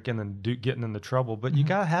out drinking and getting into trouble, but you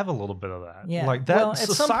gotta have a little bit of that. Yeah. Like that. Well, at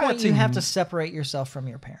some point you have to separate yourself from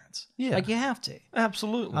your parents. Yeah. Like you have to.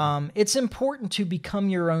 Absolutely. It's important to become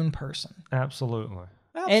your own person. Absolutely.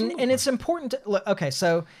 And it's important to look. Okay,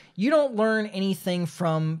 so you don't learn anything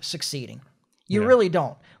from succeeding. You really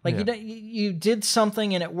don't. Like you did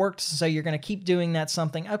something and it worked, so you're going to keep doing that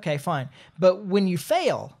something. Okay, fine. But when you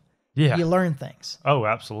fail, you learn things. Oh,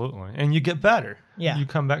 absolutely. And you get better. Yeah. You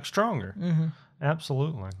come back stronger.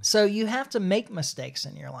 Absolutely. So you have to make mistakes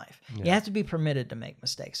in your life. Yeah. You have to be permitted to make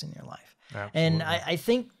mistakes in your life. Absolutely. And I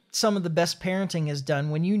think some of the best parenting is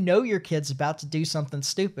done when you know your kid's about to do something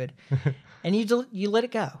stupid and you let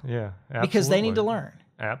it go. Yeah, absolutely. Because they need to learn.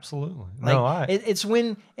 Absolutely. Like, it's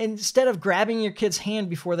when, instead of grabbing your kid's hand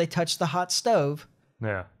before they touch the hot stove,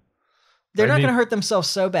 they're not going to hurt themselves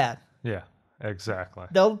so bad. Yeah, exactly.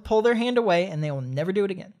 They'll pull their hand away and they will never do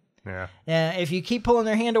it again. Yeah. If you keep pulling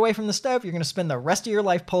their hand away from the stove, you're going to spend the rest of your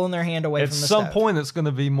life pulling their hand away from the stove. At some point, it's going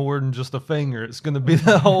to be more than just a finger. It's going to be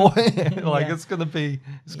the whole hand. Like it's going to be,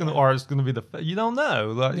 or it's going to be you don't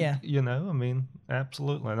know. Like, you know, I mean,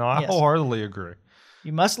 absolutely. No, I wholeheartedly agree.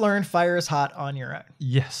 You must learn fire is hot on your own.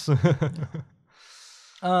 Yes.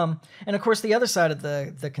 And of course, the other side of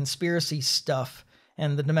the conspiracy stuff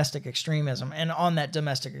and the domestic extremism, and on that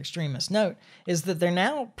domestic extremist note, is that they're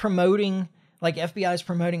now promoting, like FBI is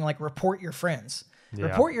promoting, like report your friends. Yeah.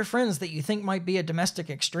 Report your friends that you think might be a domestic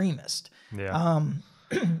extremist. Yeah.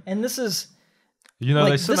 And this is... You know,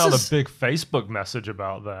 like, they sent out a big Facebook message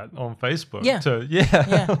about that on Facebook. Yeah.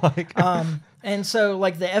 And so,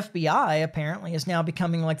 like, the FBI apparently is now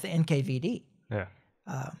becoming like the NKVD.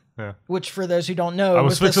 Yeah. Which, for those who don't know... I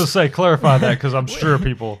was fixing to say, clarify that, because I'm sure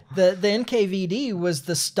people... The NKVD was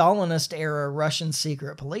the Stalinist-era Russian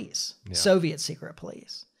secret police. Soviet secret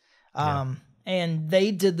police. And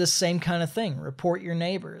they did the same kind of thing. Report your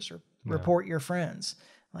neighbors. Report your friends.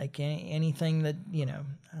 Like anything that, you know,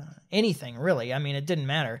 anything really. I mean, it didn't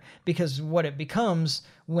matter, because what it becomes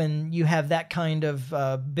when you have that kind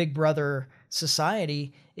of big brother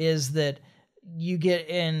society is that you get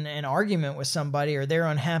in an argument with somebody, or they're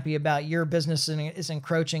unhappy about your business and is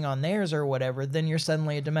encroaching on theirs or whatever, then you're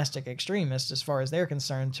suddenly a domestic extremist as far as they're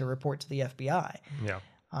concerned, to report to the FBI. Yeah.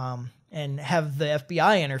 And have the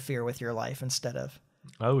FBI interfere with your life instead of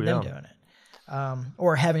them doing it.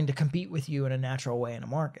 Or having to compete with you in a natural way in a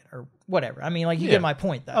market or whatever. I mean, like, you get my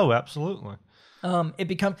point, though. Oh, absolutely. It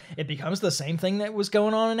becomes the same thing that was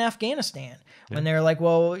going on in Afghanistan when they're like,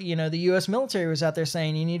 well, you know, the U.S. military was out there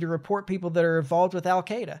saying you need to report people that are involved with Al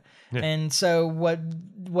Qaeda. Yeah. And so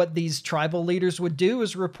what these tribal leaders would do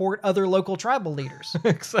is report other local tribal leaders.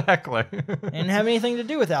 Exactly. And have anything to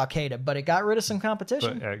do with Al Qaeda, but it got rid of some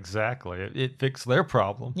competition. But exactly. It fixed their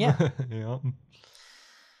problem. Yeah.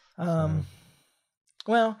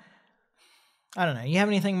 Well, I don't know. You have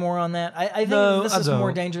anything more on that? I think this is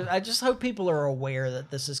more dangerous. I just hope people are aware that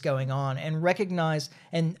this is going on and recognize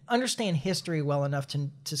and understand history well enough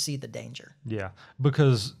to see the danger. Yeah,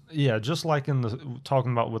 because just like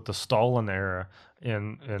talking about with the Stalin era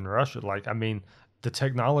in Russia, like, I mean, the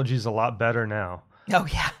technology is a lot better now. Oh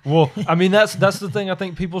yeah. Well, I mean, that's the thing. I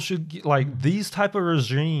think people should like these type of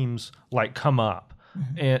regimes like come up.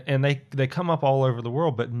 Mm-hmm. And they come up all over the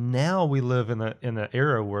world, but now we live in an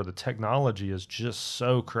era where the technology is just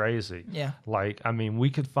so crazy. Yeah. Like, I mean, we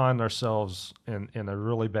could find ourselves in a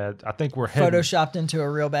really bad... I think we're photoshopped into a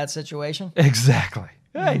real bad situation. Exactly.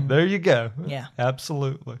 Hey, there you go. Yeah.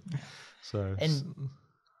 Absolutely. So...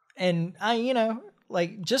 And I, you know,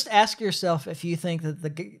 like, just ask yourself if you think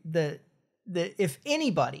that if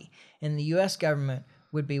anybody in the U.S. government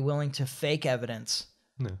would be willing to fake evidence...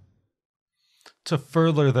 No. To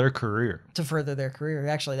further their career.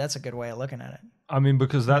 Actually, that's a good way of looking at it. I mean,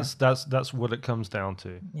 because that's what it comes down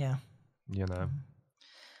to. Yeah. You know.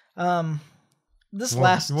 This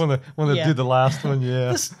want to do the last one?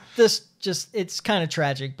 Yeah. This just, it's kind of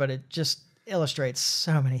tragic, but it just illustrates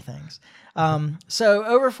so many things. So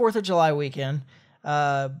over 4th of July weekend,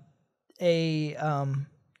 a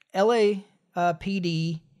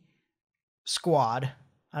LAPD squad,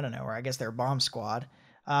 I don't know, or I guess they're a bomb squad.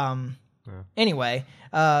 Anyway,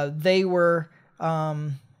 they were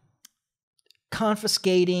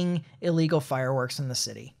confiscating illegal fireworks in the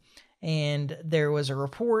city. And there was a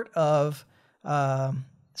report of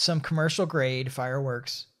some commercial grade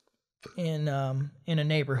fireworks in a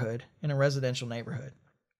neighborhood, in a residential neighborhood.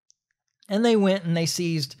 And they went and they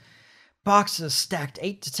seized boxes stacked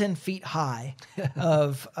 8 to 10 feet high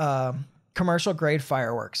of commercial grade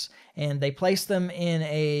fireworks, and they placed them in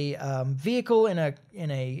a vehicle in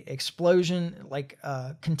a explosion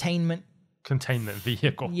containment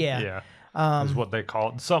vehicle. Yeah. is what they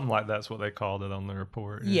called something like that's what they called it on the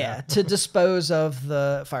report. Yeah, to dispose of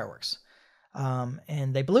the fireworks.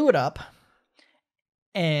 And they blew it up,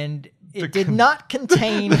 and it did not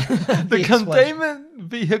contain the containment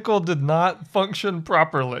vehicle did not function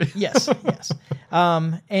properly. Yes.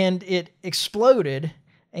 And it exploded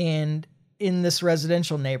and in this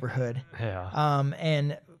residential neighborhood. Yeah.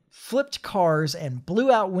 And flipped cars and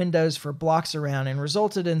blew out windows for blocks around and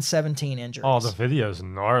resulted in 17 injuries. Oh, the video's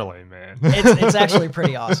gnarly, man. It's actually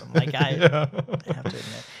pretty awesome. Like I have to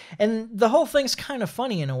admit. And the whole thing's kind of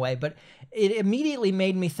funny in a way, but it immediately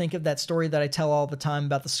made me think of that story that I tell all the time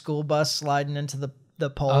about the school bus sliding into the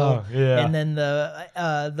pole. Oh, yeah. And then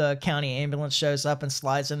the county ambulance shows up and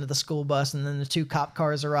slides into the school bus, and then the 2 cop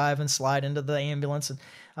cars arrive and slide into the ambulance. And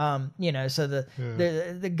so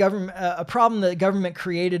the government, a problem that the government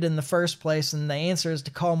created in the first place, and the answer is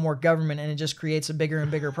to call more government, and it just creates a bigger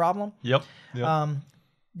and bigger problem. Yep.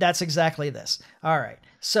 That's exactly this. All right.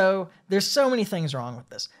 So there's so many things wrong with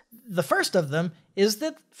this. The first of them is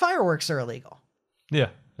that fireworks are illegal. Yeah.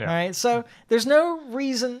 All right. So there's no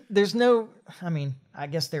reason. I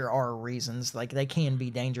guess there are reasons, like they can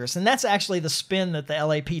be dangerous. And that's actually the spin that the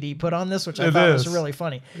LAPD put on this, which I thought was really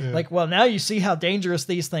funny. Yeah. Like, well, now you see how dangerous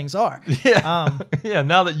these things are. Yeah.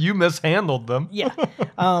 Now that you mishandled them. Yeah.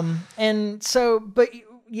 And so, but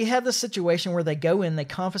you have this situation where they go in, they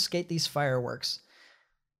confiscate these fireworks.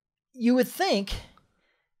 You would think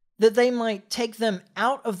that they might take them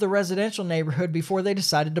out of the residential neighborhood before they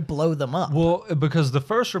decided to blow them up. Well, because the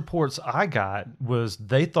first reports I got was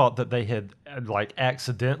they thought that they had like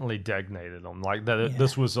accidentally detonated them, like that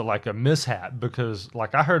this was like a mishap, because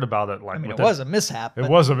like I heard about it. Like it was a mishap. It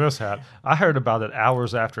was a mishap. I heard about it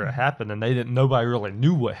hours after it happened, and nobody really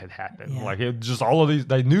knew what had happened. Yeah. Like it just all of these,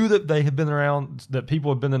 they knew that they had been around, that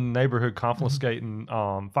people had been in the neighborhood confiscating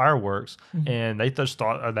fireworks, and they just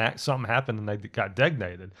thought something happened and they got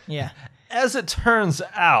detonated. Yeah. As it turns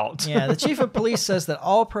out. The chief of police says that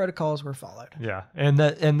all protocols were followed. Yeah. And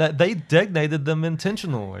that they detonated them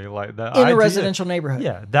intentionally. Like that in a residential neighborhood.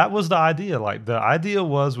 Yeah. That was the idea. Like the idea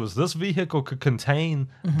was this vehicle could contain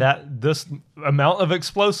this amount of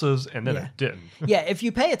explosives, and then it didn't. Yeah. If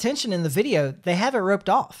you pay attention in the video, they have it roped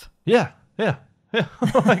off. Yeah.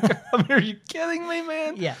 Like, are you kidding me,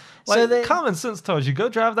 man? Yeah. Like, so common sense tells you, go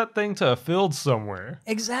drive that thing to a field somewhere.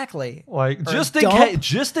 Exactly. Like, just in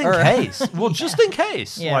case. Well, just in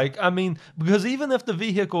case. Yeah. Like, I mean, because even if the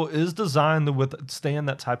vehicle is designed to withstand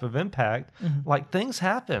that type of impact, like, things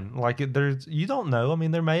happen. Like, you don't know. I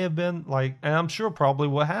mean, there may have been, like, and I'm sure probably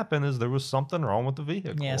what happened is there was something wrong with the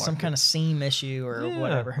vehicle. Yeah, some kind of seam issue or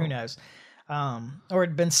whatever. Who knows? Or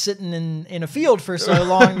it'd been sitting in a field for so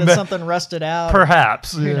long that something rusted out.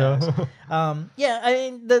 Perhaps. Who knows? I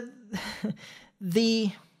mean,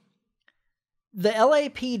 the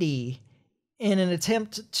LAPD, in an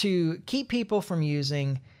attempt to keep people from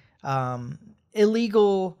using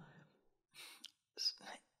illegal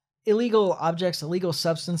objects, illegal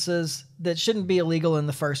substances that shouldn't be illegal in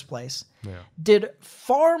the first place, did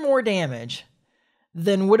far more damage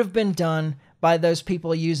than would have been done by those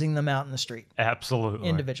people using them out in the street. Absolutely.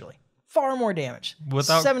 Individually. Far more damage.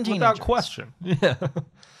 Without injuries. question. Yeah.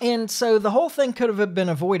 And so the whole thing could have been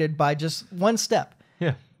avoided by just one step.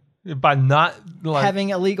 Yeah. By not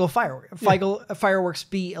having illegal fireworks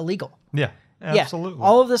be illegal. Yeah. Absolutely. Yeah,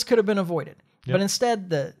 all of this could have been avoided. Yep. But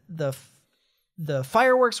instead the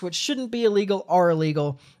fireworks, which shouldn't be illegal, are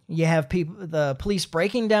illegal. You have the police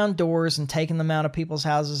breaking down doors and taking them out of people's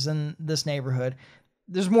houses in this neighborhood.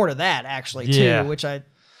 There's more to that, actually, too, which I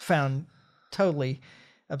found totally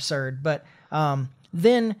absurd. But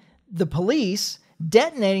then the police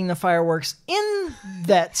detonating the fireworks in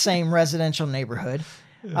that same residential neighborhood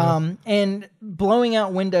and blowing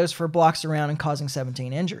out windows for blocks around and causing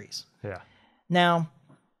 17 injuries. Yeah. Now,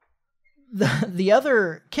 the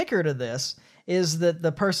other kicker to this is that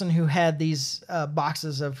the person who had these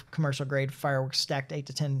boxes of commercial-grade fireworks stacked 8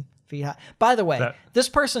 to 10 feet high. By the way, this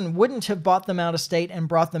person wouldn't have bought them out of state and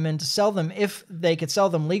brought them in to sell them if they could sell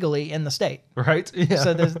them legally in the state. Right. Yeah.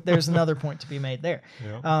 So there's another point to be made there.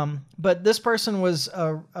 Yeah. But this person was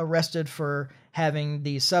arrested for having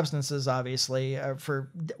these substances, obviously, for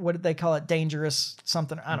what did they call it? Dangerous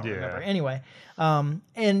something. I don't remember. Anyway,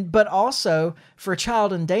 but also for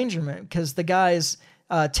child endangerment, because the guy's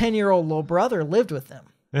 10-year-old little brother lived with them.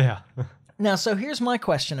 Yeah. Now, so here's my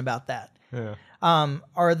question about that. Yeah.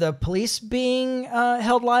 Are the police being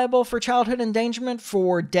held liable for childhood endangerment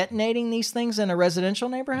for detonating these things in a residential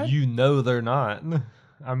neighborhood? You know they're not.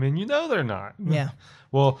 I mean, they're not. Yeah.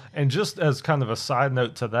 Well, and just as kind of a side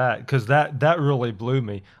note to that, because that really blew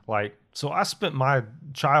me. Like, so I spent my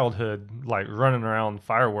childhood like running around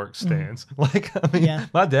fireworks stands. Like, I mean,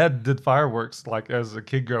 my dad did fireworks like as a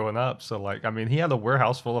kid growing up. So like, I mean, he had a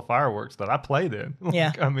warehouse full of fireworks that I played in.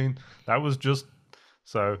 Like, I mean, that was just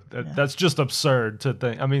that's just absurd to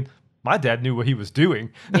think. I mean, my dad knew what he was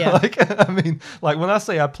doing. Yeah. Like, I mean, like when I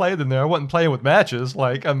say I played in there, I wasn't playing with matches.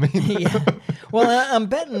 Like, I mean, Well, I'm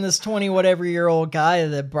betting this 20-whatever-year-old guy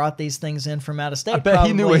that brought these things in from out of state. I bet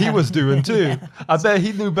he knew what he was doing too. I bet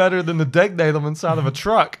he knew better than to detonate them inside of a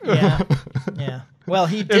truck. Yeah. Well,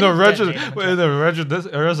 he did in a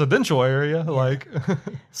residential area, like.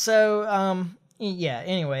 So,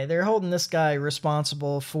 Anyway, they're holding this guy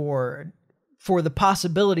responsible for the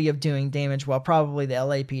possibility of doing damage, while probably the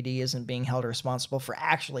LAPD isn't being held responsible for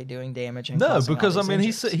actually doing damage. And because I mean,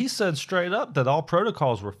 he said straight up that all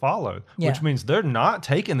protocols were followed, which means they're not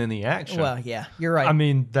taking any action. Well, yeah, you're right. I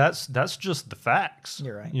mean, that's just the facts.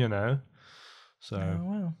 You're right. So. Oh,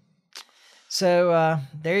 well. So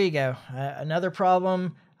there you go. Another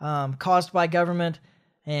problem caused by government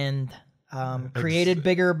and created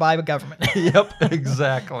bigger by government. Yep,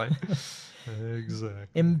 exactly. Exactly.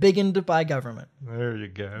 Embiggened by government. There you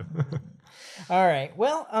go. All right.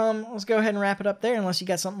 Well, let's go ahead and wrap it up there, unless you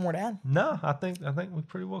got something more to add. No, I think we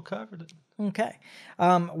pretty well covered it. Okay.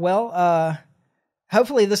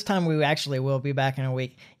 Hopefully this time we actually will be back in a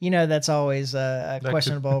week. That's always a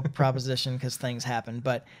questionable proposition because things happen,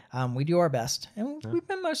 but we do our best, and we've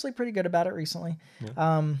been mostly pretty good about it recently.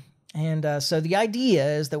 Yeah. So the idea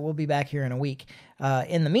is that we'll be back here in a week.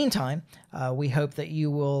 In the meantime, we hope that you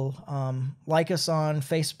will like us on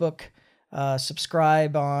Facebook,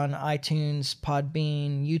 subscribe on iTunes,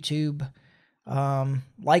 Podbean, YouTube,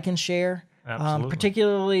 like and share.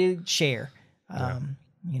 Particularly share.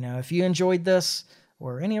 If you enjoyed this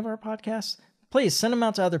or any of our podcasts, please send them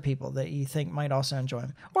out to other people that you think might also enjoy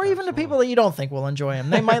them, or even to people that you don't think will enjoy them.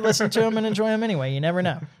 They might listen to them and enjoy them anyway. You never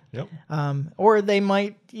know. Yep. Or they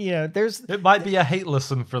might, it might be a hate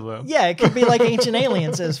listen for them. Yeah, it could be like Ancient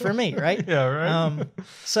Aliens is for me, right? Yeah,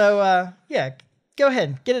 right. Go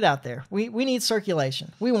ahead, get it out there. We need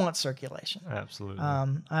circulation. We want circulation. Absolutely.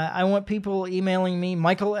 I want people emailing me,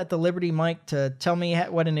 Michael at the Liberty Mike, to tell me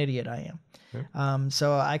what an idiot I am. Yep.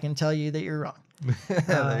 So I can tell you that you're wrong.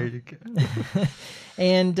 There you go.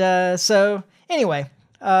 And so anyway,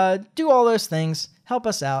 do all those things. Help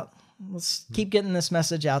us out. Let's keep getting this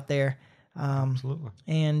message out there. Absolutely.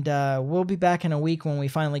 And we'll be back in a week when we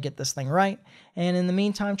finally get this thing right. And in the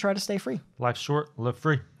meantime, try to stay free. Life's short, live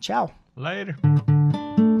free. Ciao. Later.